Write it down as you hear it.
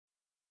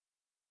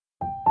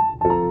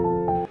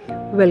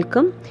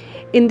welcome.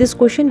 In this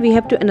question we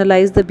have to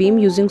analyze the beam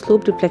using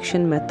slope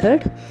deflection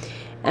method.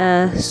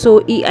 So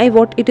EI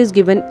what it is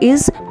given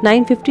is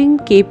 915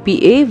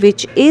 kPa,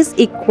 which is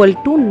equal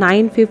to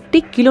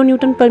 950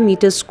 kilonewton per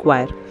meter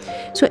square.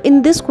 So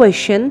in this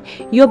question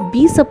your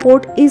B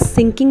support is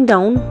sinking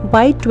down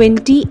by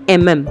 20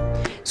 mm.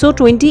 So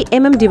 20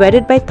 mm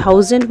divided by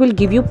 1000 will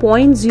give you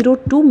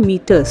 0.02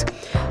 meters.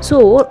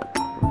 So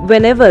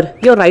whenever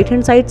your right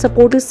hand side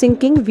support is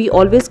sinking, we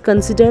always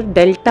consider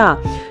delta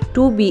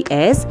to be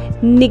as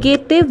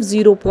negative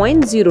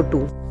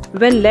 0.02.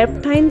 When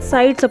left hand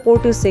side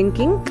support is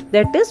sinking,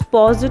 that is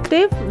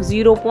positive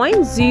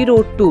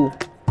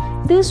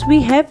 0.02. This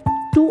we have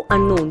two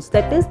unknowns,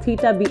 that is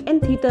theta B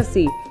and theta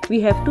C.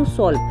 We have to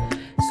solve.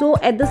 So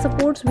at the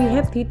supports we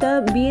have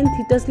theta B and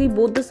theta C,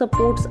 both the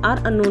supports are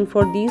unknown.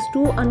 For these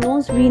two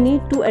unknowns we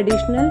need two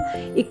additional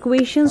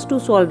equations to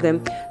solve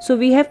them. So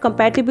we have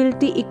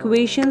compatibility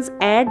equations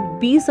at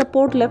B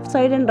support left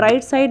side and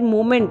right side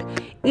moment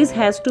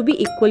has to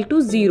be equal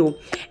to 0,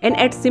 and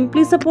at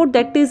simply support,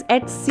 that is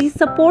at C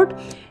support,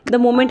 the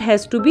moment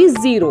has to be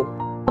 0.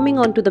 Coming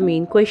on to the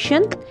main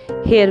question,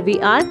 here we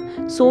are.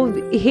 So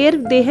here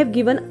they have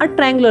given a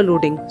triangular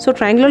loading. So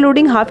triangular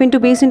loading, half into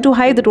base into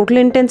height, the total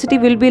intensity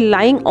will be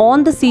lying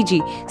on the CG.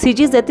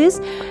 CG is, that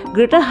is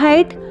greater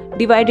height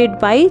divided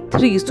by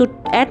 3. So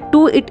at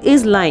 2 it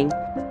is lying.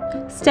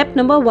 Step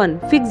number 1,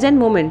 fixed end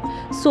moment.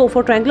 So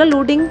for triangular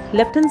loading,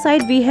 left hand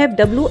side we have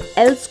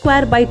WL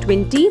square by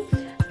 20.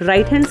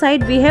 Right hand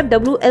side we have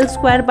WL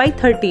square by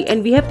 30,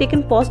 and we have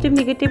taken positive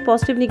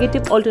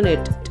negative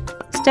alternate.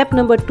 Step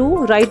number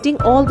 2,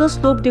 writing all the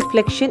slope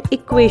deflection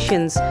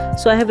equations.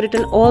 So I have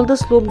written all the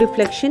slope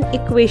deflection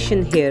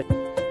equation here.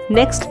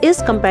 Next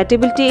is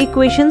compatibility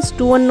equations,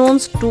 two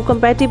unknowns, two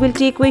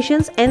compatibility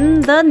equations,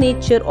 and the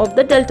nature of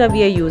the delta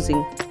we are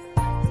using.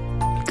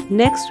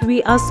 Next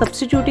we are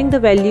substituting the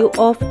value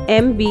of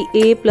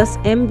MBA plus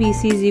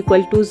MBC is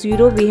equal to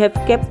 0. We have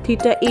kept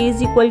theta A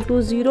is equal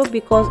to 0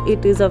 because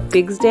it is a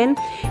fixed end.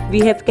 We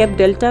have kept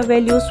delta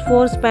values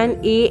for span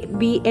A,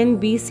 B and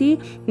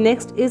BC.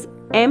 Next is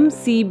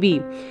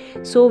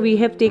MCB. So we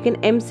have taken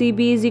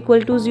MCB is equal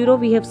to 0.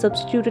 We have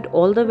substituted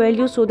all the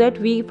values so that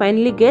we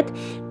finally get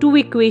two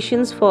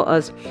equations for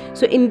us.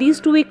 So in these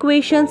two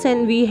equations,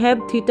 and we have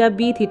theta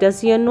B, theta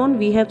C unknown,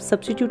 we have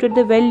substituted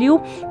the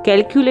value,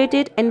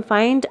 calculated and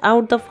find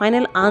out the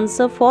final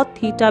answer for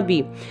theta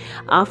B.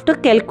 After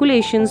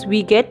calculations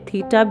we get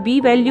theta B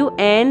value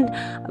and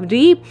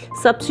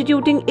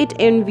re-substituting it,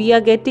 and we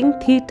are getting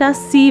theta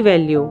C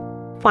value.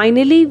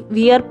 Finally,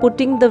 we are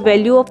putting the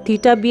value of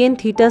theta B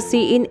and theta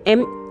C in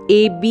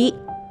MAB,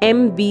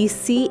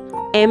 MBC,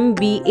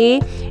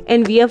 MBA,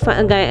 and we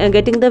are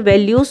getting the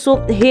value.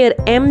 So here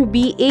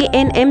MBA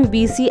and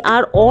MBC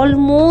are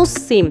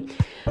almost same,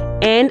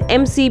 and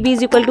MCB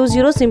is equal to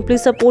 0, simply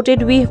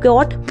supported we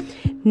got.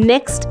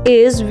 Next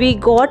is we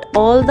got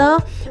all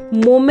the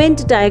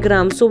moment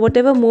diagram. So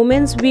whatever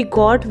moments we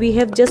got, we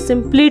have just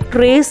simply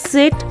traced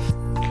it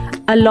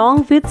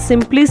along with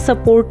simply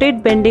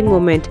supported bending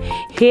moment.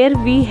 Here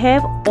we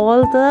have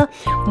all the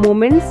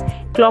moments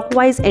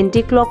clockwise,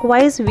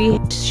 anti-clockwise.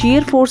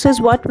 Shear forces,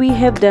 what we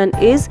have done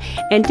is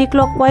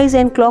anti-clockwise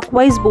and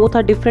clockwise both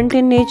are different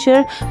in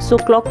nature. So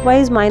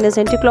clockwise minus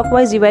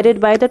anti-clockwise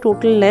divided by the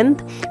total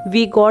length,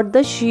 we got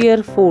the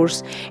shear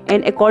force,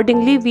 and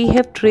accordingly we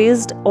have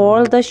traced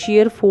all the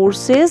shear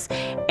forces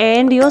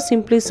and your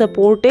simply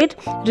supported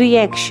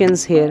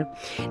reactions here.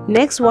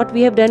 Next what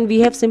we have done,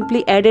 we have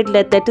simply added,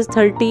 that is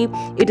 30,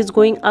 it is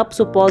going up,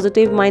 so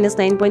positive minus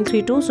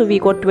 9.32, so we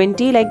got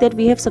 20. Like that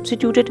we have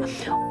substituted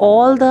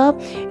all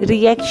the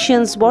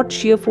reactions, what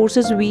shear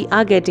forces we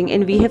are getting,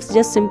 and we have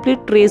just simply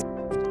traced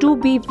to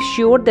be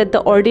sure that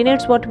the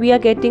ordinates what we are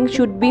getting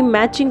should be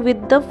matching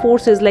with the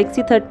forces. Like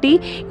see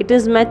 30, it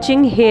is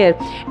matching here,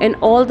 and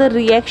all the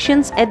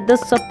reactions at the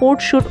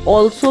support should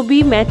also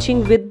be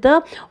matching with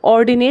the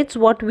ordinates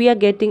what we are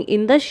getting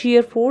in the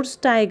shear force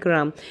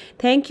diagram.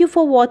 Thank you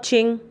for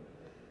watching.